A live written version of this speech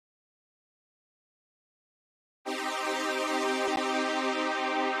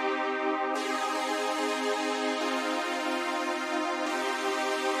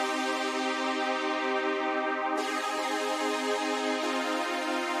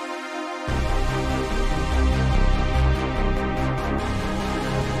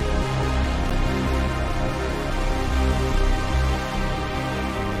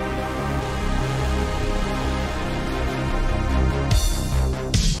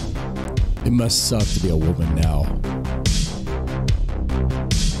It must suck to be a woman now.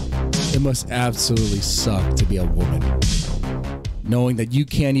 It must absolutely suck to be a woman. Knowing that you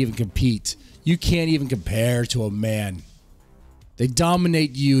can't even compete. You can't even compare to a man. They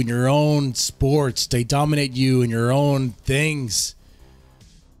dominate you in your own sports. They dominate you in your own things.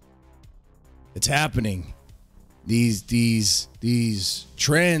 It's happening. These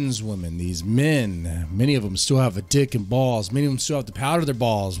trans women, these men, many of them still have a dick and balls. Many of them still have to powder their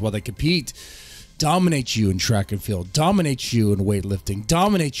balls while they compete. Dominate you in track and field. Dominate you in weightlifting.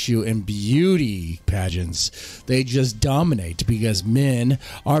 Dominate you in beauty pageants. They just dominate because men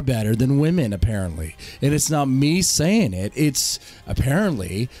are better than women, apparently. And it's not me saying it. It's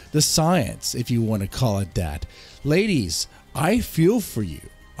apparently the science, if you want to call it that. Ladies, I feel for you.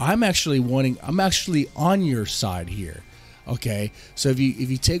 I'm actually on your side here. Okay, so if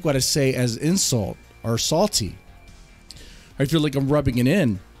you take what I say as insult or salty, I feel like I'm rubbing it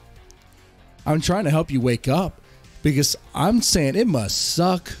in. I'm trying to help you wake up because I'm saying it must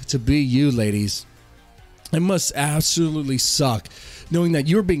suck to be you, ladies. It must absolutely suck knowing that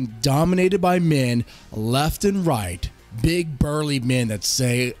you're being dominated by men left and right, big burly men that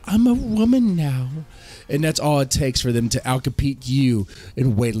say, I'm a woman now. And that's all it takes for them to outcompete you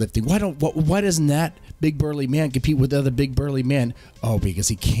in weightlifting. Why doesn't that big burly man compete with other big burly men? Oh, because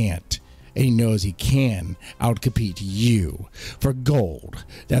he can't. And he knows he can outcompete you for gold.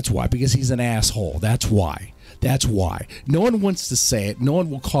 That's why. Because he's an asshole. That's why. That's why. No one wants to say it. No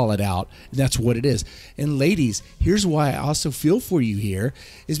one will call it out. That's what it is. And ladies, here's why I also feel for you here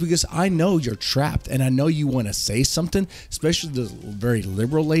is because I know you're trapped and I know you want to say something, especially the very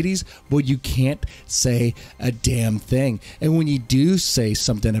liberal ladies, but you can't say a damn thing. And when you do say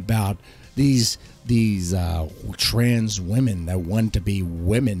something about these trans women that want to be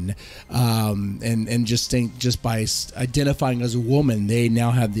women, and just think just by identifying as a woman, they now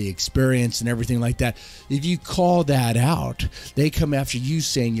have the experience and everything like that. If you call that out, they come after you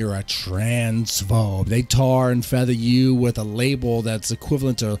saying you're a transphobe. They tar and feather you with a label that's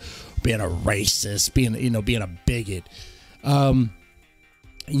equivalent to being a racist, being a bigot. You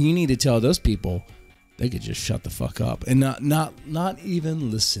need to tell those people they could just shut the fuck up and not even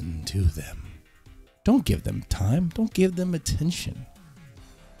listen to them. Don't give them time. Don't give them attention.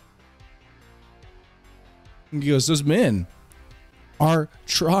 Because those men are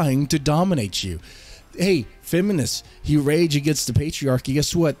trying to dominate you. Hey, feminists, you rage against the patriarchy.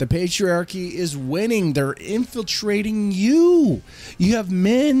 Guess what? The patriarchy is winning. They're infiltrating you. You have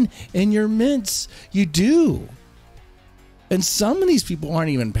men in your midst. You do. And some of these people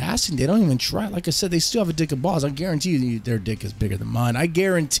aren't even passing. They don't even try. Like I said, they still have a dick and balls. I guarantee you their dick is bigger than mine. I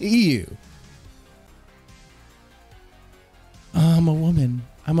guarantee you. I'm a woman.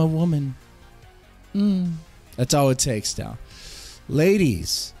 I'm a woman. That's all it takes now.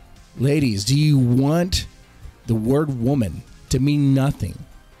 Ladies, do you want the word woman to mean nothing?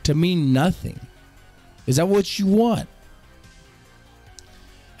 To mean nothing? Is that what you want?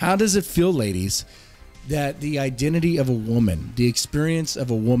 How does it feel, ladies, that the identity of a woman, the experience of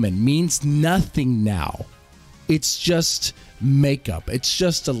a woman means nothing now? It's just makeup. It's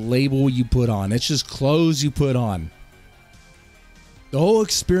just a label you put on. It's just clothes you put on. The whole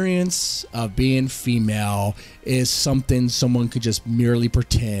experience of being female is something someone could just merely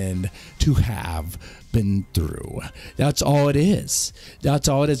pretend to have been through. That's all it is. That's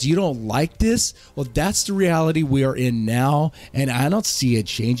all it is. You don't like this? Well, that's the reality we are in now, and I don't see it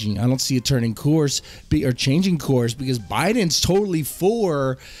changing. I don't see it turning course or changing course because Biden's totally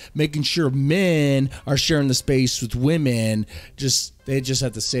for making sure men are sharing the space with women. They just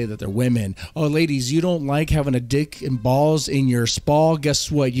have to say that they're women. Oh, ladies, you don't like having a dick and balls in your spa?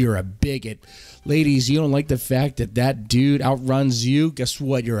 Guess what? You're a bigot. Ladies, you don't like the fact that that dude outruns you? Guess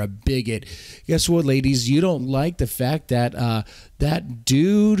what? You're a bigot. Guess what, ladies? You don't like the fact that that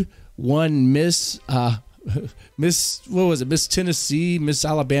dude won Miss Tennessee, Miss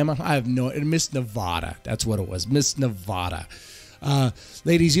Alabama? I have Miss Nevada. That's what it was. Miss Nevada.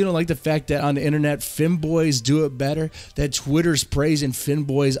 Ladies, you don't like the fact that on the internet femboys do it better, that Twitter's praising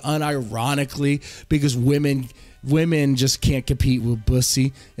femboys unironically because women just can't compete with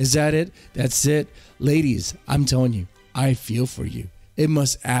pussy. Is that it? That's it. Ladies, I'm telling you, I feel for you. It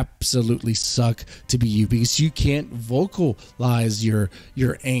must absolutely suck to be you because you can't vocalize your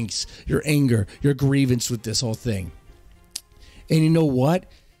angst, your anger, your grievance with this whole thing. And you know what?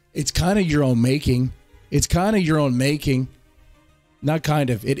 It's kind of your own making. It's kind of your own making. Not kind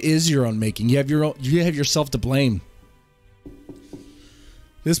of. It is your own making. You have yourself to blame.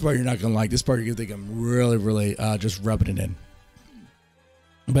 This part you're not going to like. This part you're going to think I'm really, really just rubbing it in.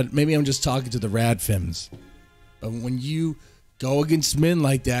 But maybe I'm just talking to the rad femmes. But when you go against men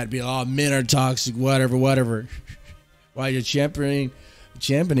like that. Be like, oh, men are toxic, whatever. While you're championing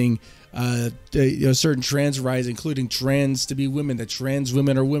certain trans rights, including trans to be women, that trans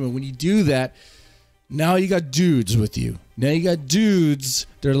women are women. When you do that, now you got dudes with you. Now you got dudes.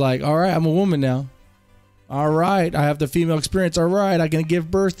 They're like, all right, I'm a woman now. All right, I have the female experience. All right, I can give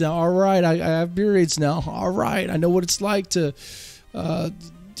birth now. All right, I have periods now. All right, I know what it's like to, I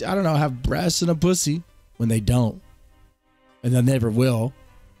don't know, have breasts and a pussy when they don't. And they never will.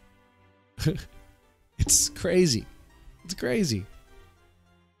 It's crazy. It's crazy.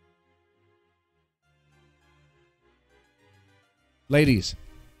 Ladies,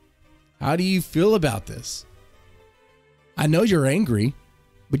 how do you feel about this? I know you're angry,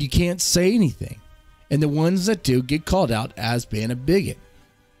 but you can't say anything. And the ones that do get called out as being a bigot.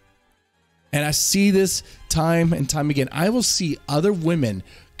 And I see this time and time again. I will see other women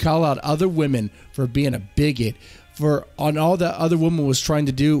call out other women for being a bigot. On all that other woman was trying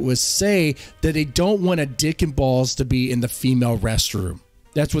to do was say that they don't want a dick and balls to be in the female restroom.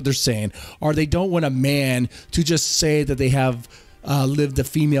 That's what they're saying. Or they don't want a man to just say that they have lived the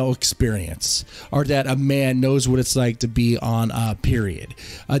female experience, or that a man knows what it's like to be on a period,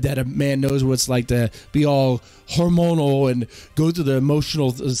 that a man knows what it's like to be all hormonal and go through the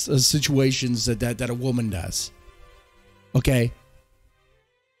emotional situations that a woman does. Okay?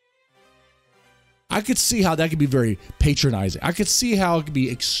 I could see how that could be very patronizing. I could see how it could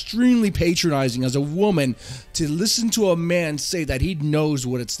be extremely patronizing as a woman to listen to a man say that he knows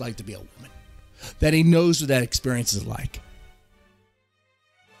what it's like to be a woman, that he knows what that experience is like.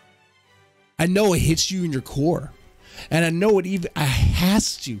 I know it hits you in your core, and I know it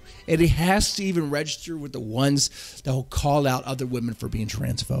has to even register with the ones that will call out other women for being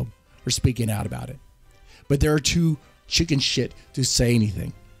transphobe or speaking out about it. But they're too chicken shit to say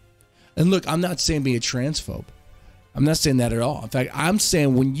anything. And look, I'm not saying be a transphobe. I'm not saying that at all. In fact, I'm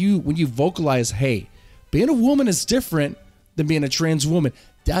saying when you vocalize, hey, being a woman is different than being a trans woman,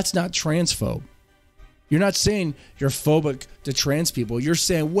 that's not transphobe. You're not saying you're phobic to trans people. You're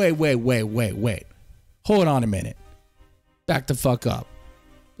saying, wait. Hold on a minute. Back the fuck up.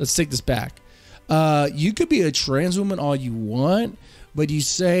 Let's take this back. You could be a trans woman all you want, but you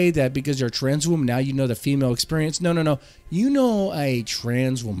say that because you're a trans woman, now you know the female experience. No. You know a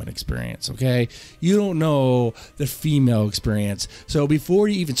trans woman experience, okay? You don't know the female experience. So before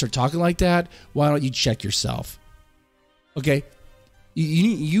you even start talking like that, why don't you check yourself? Okay?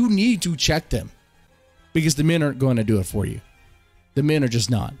 You need to check them. Because the men aren't going to do it for you. The men are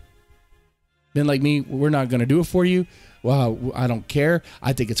just not. Men like me, we're not going to do it for you. Well, I don't care.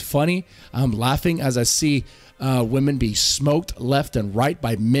 I think it's funny. I'm laughing as I see women be smoked left and right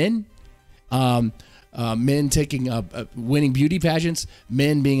by men. Men taking winning beauty pageants.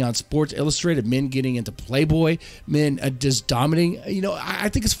 Men being on Sports Illustrated. Men getting into Playboy. Men just dominating. You know, I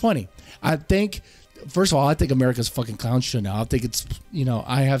think it's funny. I think, first of all, I think America's a fucking clown show now. I think it's, you know,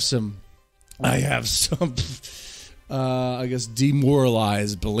 I have some I guess,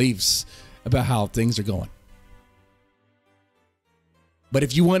 demoralized beliefs about how things are going. But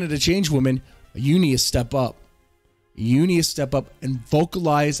if you wanted to change women, you need to step up. You need to step up and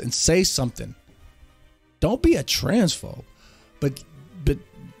vocalize and say something. Don't be a transphobe, but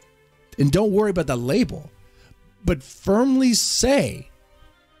and don't worry about the label, but firmly say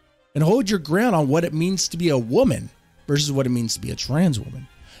and hold your ground on what it means to be a woman versus what it means to be a trans woman.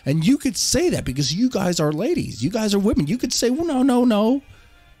 And you could say that because you guys are ladies. You guys are women. You could say, well,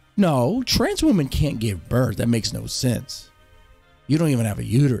 no. Trans women can't give birth. That makes no sense. You don't even have a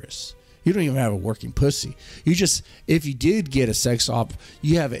uterus. You don't even have a working pussy. You just, if you did get a sex op,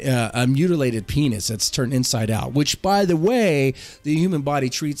 you have a mutilated penis that's turned inside out, which, by the way, the human body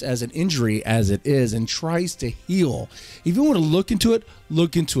treats as an injury as it is and tries to heal. If you want to look into it,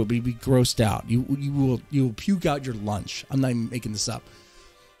 but you'll be grossed out. You will puke out your lunch. I'm not even making this up.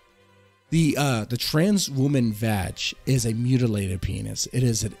 The trans woman vag is a mutilated penis. It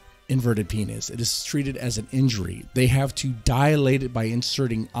is an inverted penis. It is treated as an injury. They have to dilate it by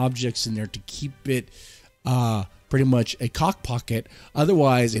inserting objects in there to keep it pretty much a cock pocket.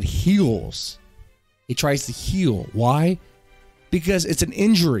 Otherwise, it heals. It tries to heal. Why? Because it's an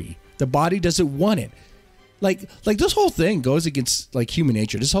injury. The body doesn't want it. Like this whole thing goes against like human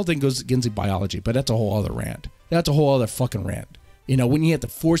nature. This whole thing goes against biology, but that's a whole other rant. That's a whole other fucking rant. You know, when you have to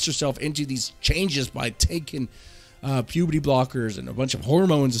force yourself into these changes by taking puberty blockers and a bunch of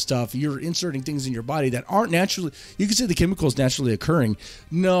hormones and stuff, you're inserting things in your body that aren't naturally, you can say the chemicals naturally occurring.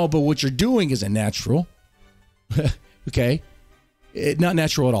 No, but what you're doing isn't natural. Okay? Not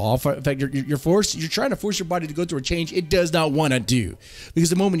natural at all. In fact, you're trying to force your body to go through a change it does not want to do. Because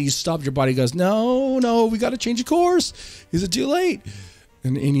the moment you stop, your body goes, no, we got to change a course. Is it too late?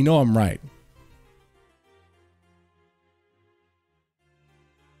 And you know I'm right.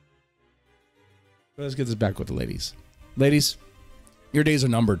 But let's get this back with the ladies. Ladies, your days are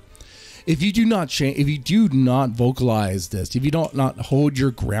numbered. If you do not change, if you do not vocalize this, if you don't not hold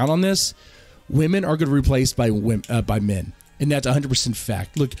your ground on this, women are going to be replaced by men. And that's 100%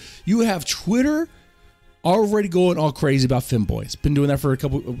 fact. Look, you have Twitter already going all crazy about femboys. Been doing that for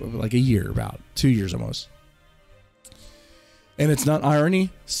a year, about 2 years almost. And it's not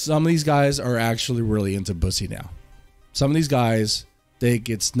irony. Some of these guys are actually really into pussy now. Some of these guys think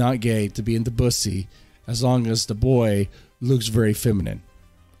it's not gay to be into pussy as long as the boy looks very feminine.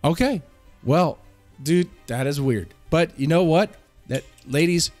 Okay, well, dude, that is weird. But you know what? That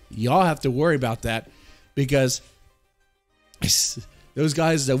ladies, y'all have to worry about that because those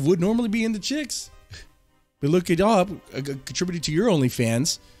guys that would normally be into chicks, but look it up, contributed to your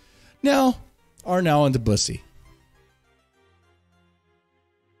OnlyFans, are now into pussy.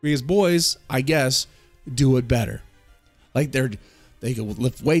 Because boys, I guess, do it better. Like they could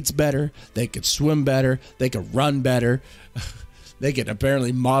lift weights better, they could swim better, they could run better, they could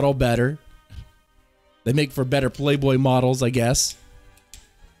apparently model better. They make for better Playboy models, I guess.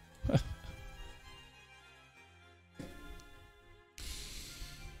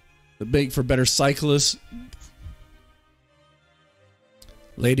 They make for better cyclists.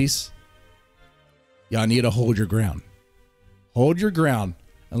 Ladies, y'all need to hold your ground. Hold your ground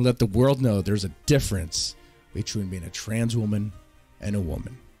and let the world know there's a difference between being a trans woman and a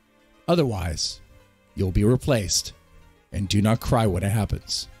woman. Otherwise, you'll be replaced. And do not cry when it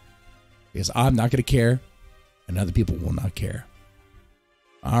happens. Because I'm not going to care, and other people will not care.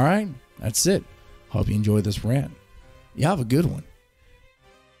 All right, that's it. Hope you enjoyed this rant. You have a good one.